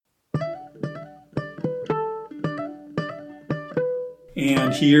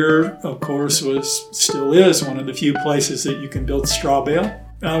And here, of course, still is one of the few places that you can build straw bale.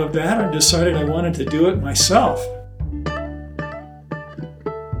 Out of that, I decided I wanted to do it myself.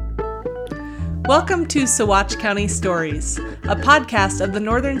 Welcome to Saguache County Stories, a podcast of the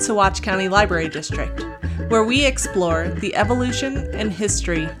Northern Saguache County Library District, where we explore the evolution and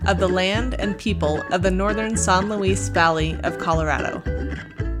history of the land and people of the northern San Luis Valley of Colorado.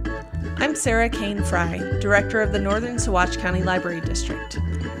 I'm Sarah Kane Fry, Director of the Northern Saguache County Library District.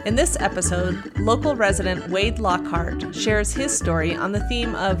 In this episode, local resident Wade Lockhart shares his story on the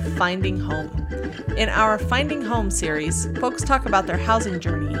theme of finding home. In our Finding Home series, folks talk about their housing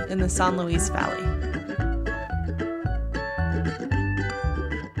journey in the San Luis Valley.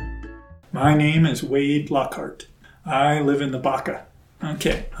 My name is Wade Lockhart. I live in the Baca.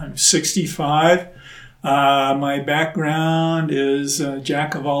 Okay, I'm 65. My background is a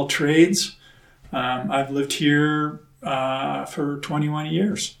jack of all trades. I've lived here for 21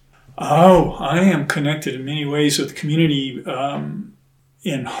 years. I am connected in many ways with the community.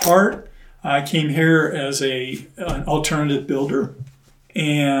 In heart, I came here as an alternative builder,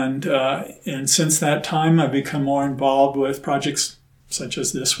 and since that time, I've become more involved with projects such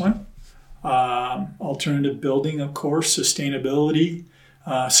as this one. Alternative building, of course, sustainability,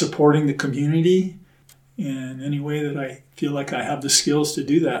 supporting the community in any way that I feel like I have the skills to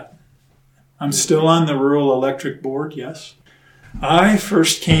do that. I'm still on the Rural Electric Board, yes. I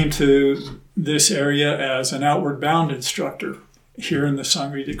first came to this area as an outward bound instructor here in the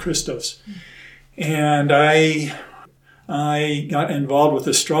Sangre de Cristos. And I got involved with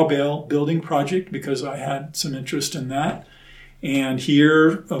the Strawbale building project because I had some interest in that. And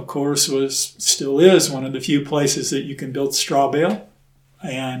here, of course, still is one of the few places that you can build straw bale.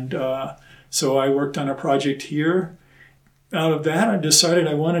 And so I worked on a project here. Out of that, I decided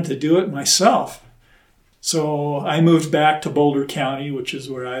I wanted to do it myself. So I moved back to Boulder County, which is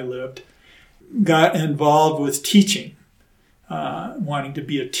where I lived. Got involved with teaching, wanting to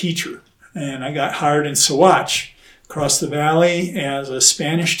be a teacher. And I got hired in Saguache, across the valley, as a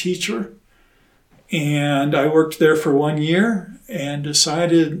Spanish teacher. And I worked there for 1 year and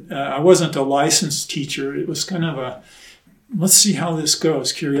decided I wasn't a licensed teacher. It was kind of a, let's see how this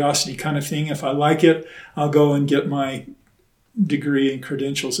goes, curiosity kind of thing. If I like it, I'll go and get my degree and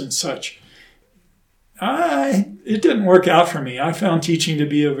credentials and such. It didn't work out for me. I found teaching to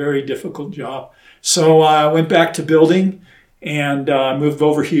be a very difficult job. So I went back to building and moved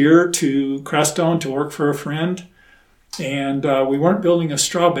over here to Crestone to work for a friend. And we weren't building a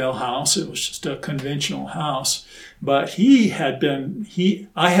straw bale house. It was just a conventional house. But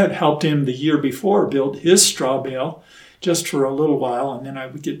I had helped him the year before build his straw bale just for a little while. And then I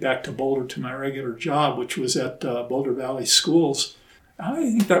would get back to Boulder to my regular job, which was at Boulder Valley Schools. I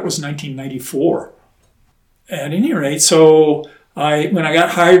think that was 1994. At any rate, so when I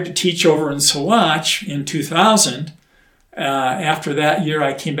got hired to teach over in Saguache in 2000, after that year,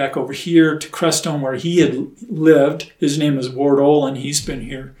 I came back over here to Crestone where he had lived. His name is Ward Olin. He's been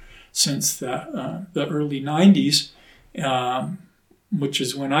here since the early 90s, which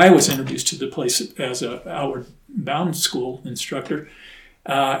is when I was introduced to the place as an outward bound school instructor.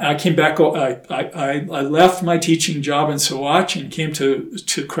 I came back. I left my teaching job in Saguache and came to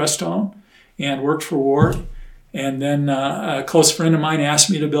Crestone and worked for Ward. And then a close friend of mine asked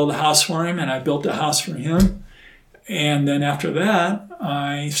me to build a house for him, and I built a house for him. And then after that,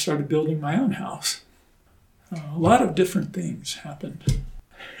 I started building my own house. A lot of different things happened.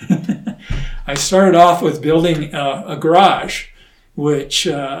 I started off with building a garage, which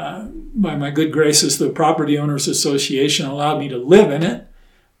by my good graces, the Property Owners Association allowed me to live in it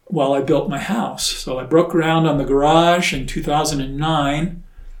while I built my house. So I broke ground on the garage in 2009,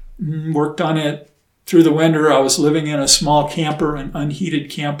 worked on it through the winter. I was living in a small camper, an unheated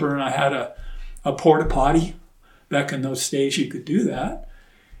camper, and I had a porta potty. Back in those days, you could do that.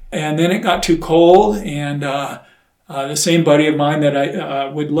 And then it got too cold, and the same buddy of mine that I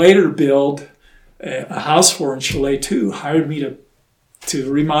would later build a house for in Chalet 2 hired me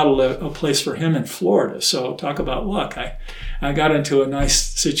to remodel a place for him in Florida. So talk about luck. I got into a nice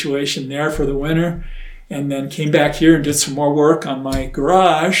situation there for the winter, and then came back here and did some more work on my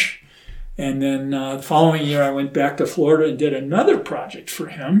garage. And then the following year, I went back to Florida and did another project for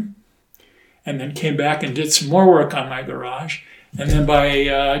him. And then came back and did some more work on my garage. And then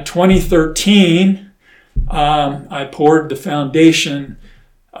by 2013, I poured the foundation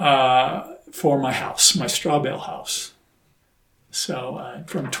for my house, my straw bale house. So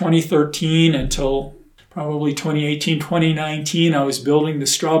from 2013 until probably 2018, 2019, I was building the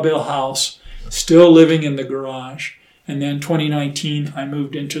straw bale house, still living in the garage. And then 2019, I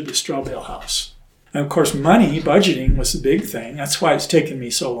moved into the straw bale house. And of course, money, budgeting was the big thing. That's why it's taken me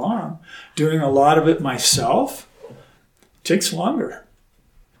so long. Doing a lot of it myself takes longer.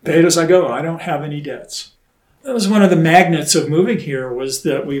 Paid as I go. I don't have any debts. That was one of the magnets of moving here, was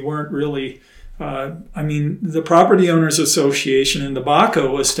that we weren't really, the Property Owners Association in the Baca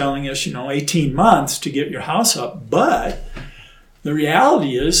was telling us, 18 months to get your house up. But the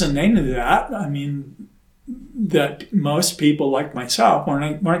reality is, and they knew that, that most people like myself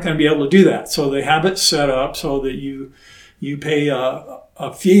weren't going to be able to do that. So they have it set up so that you pay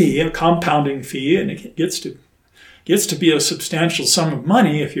a fee, a compounding fee, and it gets to be a substantial sum of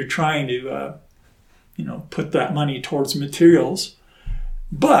money if you're trying to put that money towards materials.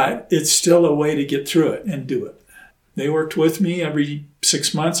 But it's still a way to get through it and do it. They worked with me. Every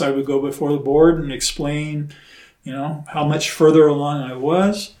 6 months I would go before the board and explain, how much further along I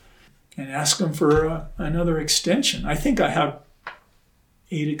was, and ask them for another extension. I think I have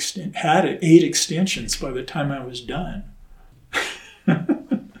 8 extensions by the time I was done.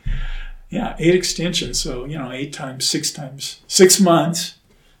 Yeah, 8 extensions. So, 8 times 6 months,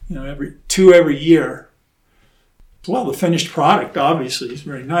 every year. Well, the finished product obviously is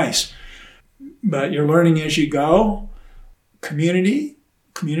very nice, but you're learning as you go.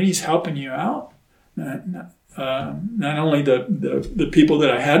 Community's helping you out. Not only the people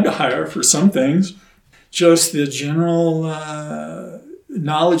that I had to hire for some things, just the general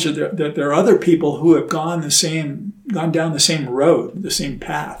knowledge that there are other people who have gone down the same road, the same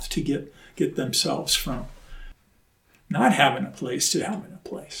path to get themselves from not having a place to having a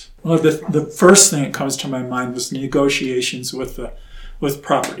place. Well, the first thing that comes to my mind was negotiations with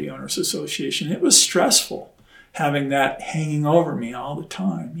Property Owners Association. It was stressful having that hanging over me all the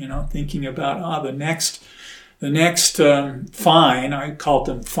time, thinking about the next fine, I called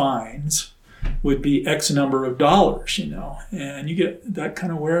them fines, would be X number of dollars, and you get that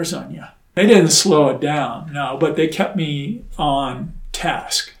kind of wears on you. They didn't slow it down, no, but they kept me on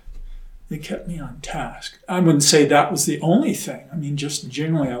task. I wouldn't say that was the only thing. Just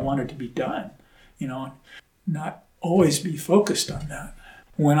generally I wanted to be done, not always be focused on that.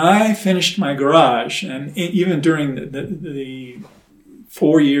 When I finished my garage, and even during the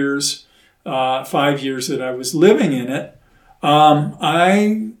 4 years, 5 years that I was living in it,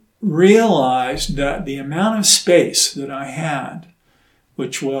 I realized that the amount of space that I had,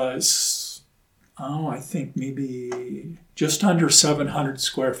 which was, I think maybe just under 700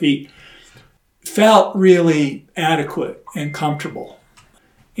 square feet, felt really adequate and comfortable.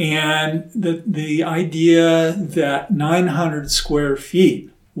 And the idea that 900 square feet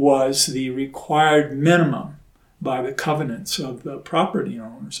was the required minimum by the covenants of the Property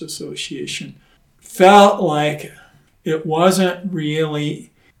Owners Association felt like it wasn't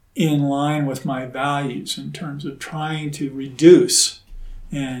really in line with my values in terms of trying to reduce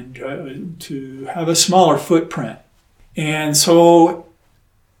and to have a smaller footprint. And so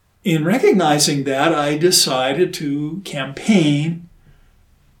in recognizing that, I decided to campaign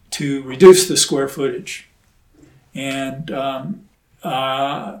to reduce the square footage. And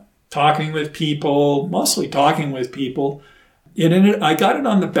mostly talking with people, I got it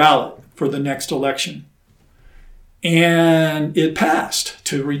on the ballot for the next election. And it passed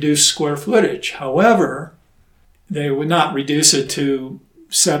to reduce square footage. However, they would not reduce it to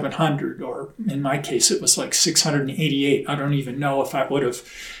 700, or in my case, it was like 688. I don't even know if I would have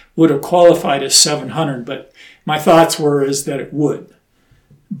qualified as 700, but my thoughts were is that it would.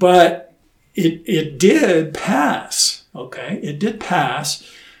 But it did pass, okay? It did pass,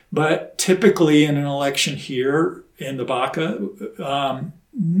 but typically in an election here in the Baca,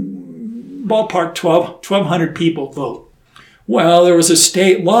 ballpark 1,200 people vote. Well, there was a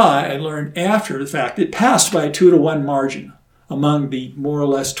state law I learned after the fact. It passed by a 2-to-1 margin among the more or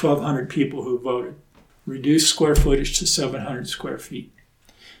less 1,200 people who voted. Reduced square footage to 700 square feet.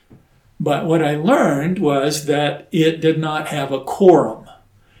 But what I learned was that it did not have a quorum.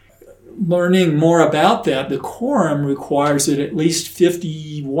 Learning more about that, the quorum requires that at least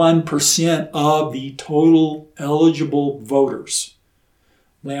 51% of the total eligible voters,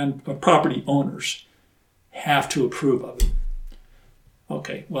 property owners, have to approve of it.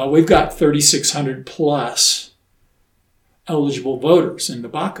 Okay, well, we've got 3,600 plus eligible voters in the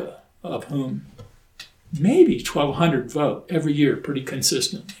Baca, of whom maybe 1,200 vote every year pretty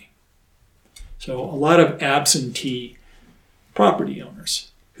consistently. So a lot of absentee property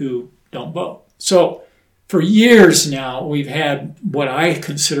owners who don't vote. So for years now, we've had what I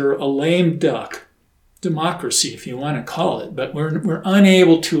consider a lame duck democracy, if you want to call it, but we're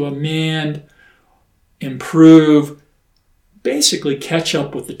unable to amend, improve, basically catch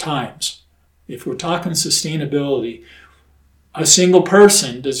up with the times. If we're talking sustainability, a single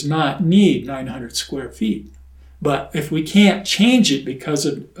person does not need 900 square feet. But if we can't change it because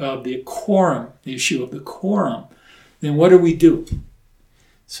of the quorum, the issue of the quorum, then what do we do?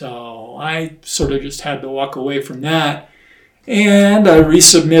 So I sort of just had to walk away from that. And I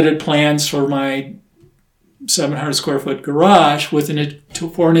resubmitted plans for my 700 square foot garage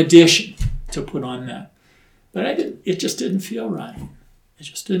for an addition to put on that. But it just didn't feel right. It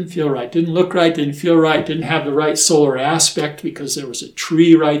just didn't feel right. Didn't look right, didn't feel right, didn't have the right solar aspect because there was a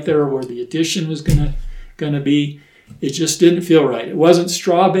tree right there where the addition was going to be. It just didn't feel right. It wasn't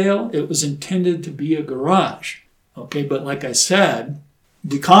Strawbale. It was intended to be a garage. Okay, but like I said,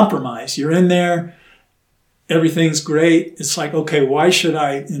 we compromise. You're in there. Everything's great. It's like, okay, why should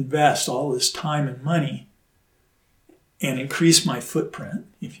I invest all this time and money and increase my footprint,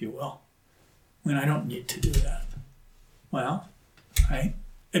 if you will, when I don't need to do that? Well, right?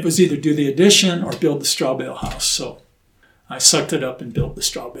 It was either do the addition or build the Strawbale house. So I sucked it up and built the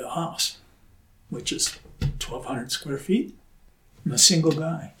Strawbale house, which is 1,200 square feet. I'm a single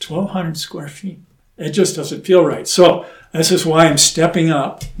guy, 1,200 square feet. It just doesn't feel right. So this is why I'm stepping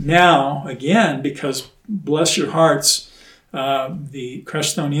up now again, because bless your hearts, the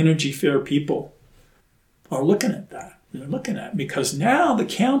Crestone Energy Fair people are looking at that. They're looking at it because now the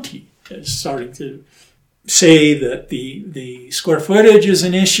county is starting to say that the square footage is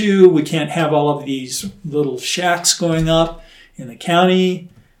an issue. We can't have all of these little shacks going up in the county.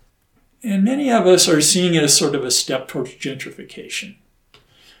 And many of us are seeing it as sort of a step towards gentrification,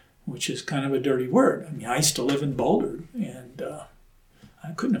 which is kind of a dirty word. I mean, I used to live in Boulder, and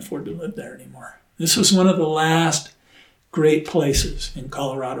I couldn't afford to live there anymore. This was one of the last great places in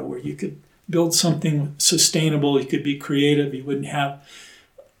Colorado where you could build something sustainable. You could be creative. You wouldn't have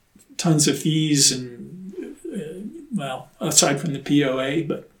tons of fees and, well, aside from the POA,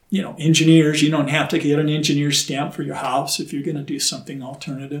 but, you know, engineers, you don't have to get an engineer stamp for your house if you're going to do something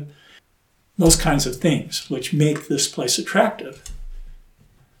alternative. Those kinds of things, which make this place attractive.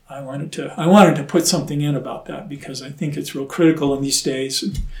 I wanted to put something in about that because I think it's real critical in these days,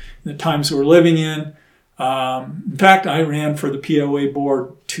 in the times we're living in. In fact, I ran for the POA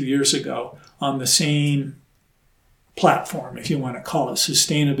board 2 years ago on the same platform, if you want to call it,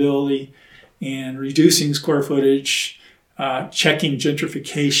 sustainability and reducing square footage, checking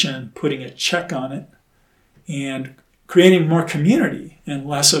gentrification, putting a check on it, and creating more community and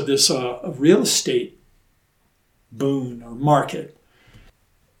less of this real estate boon or market.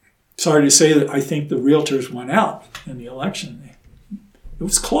 Sorry to say that I think the realtors won out in the election. It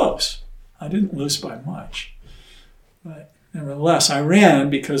was close. I didn't lose by much. But nevertheless, I ran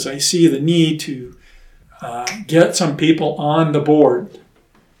because I see the need to get some people on the board,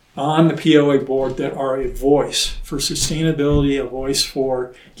 on the POA board, that are a voice for sustainability, a voice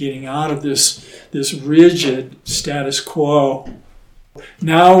for getting out of this rigid status quo.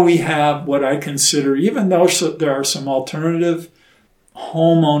 Now we have what I consider, even though there are some alternative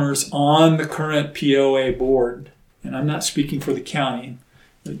homeowners on the current POA board, and I'm not speaking for the county,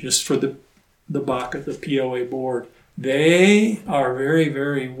 but just for the BAC of the POA board, they are very,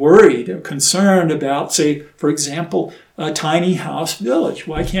 very worried or concerned about, say, for example, a tiny house village.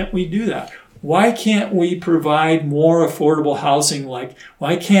 Why can't we do that? Why can't we provide more affordable housing? Like,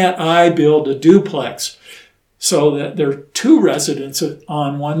 why can't I build a duplex so that there are two residents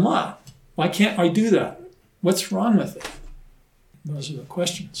on one lot? Why can't I do that? What's wrong with it? Those are the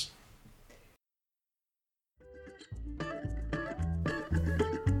questions.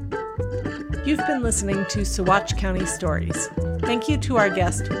 You've been listening to Saguache County Stories. Thank you to our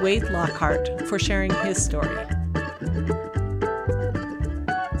guest, Wade Lockhart, for sharing his story.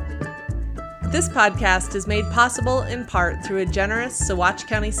 This podcast is made possible in part through a generous Saguache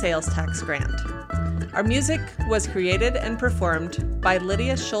County sales tax grant. Our music was created and performed by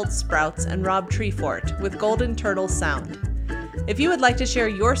Lydia Schultz-Sprouts and Rob Treefort with Golden Turtle Sound. If you would like to share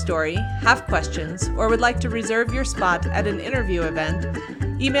your story, have questions, or would like to reserve your spot at an interview event,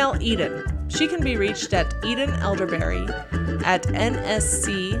 email Eden. She can be reached at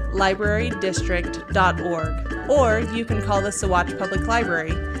edenelderberry@nsclibrarydistrict.org, or you can call the Saguache Public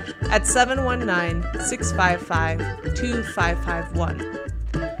Library at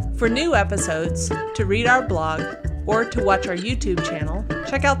 719-655-2551. For new episodes, to read our blog, or to watch our YouTube channel,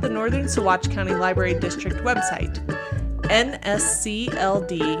 check out the Northern Saguache County Library District website,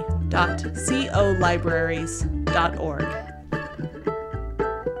 nscld.colibraries.org.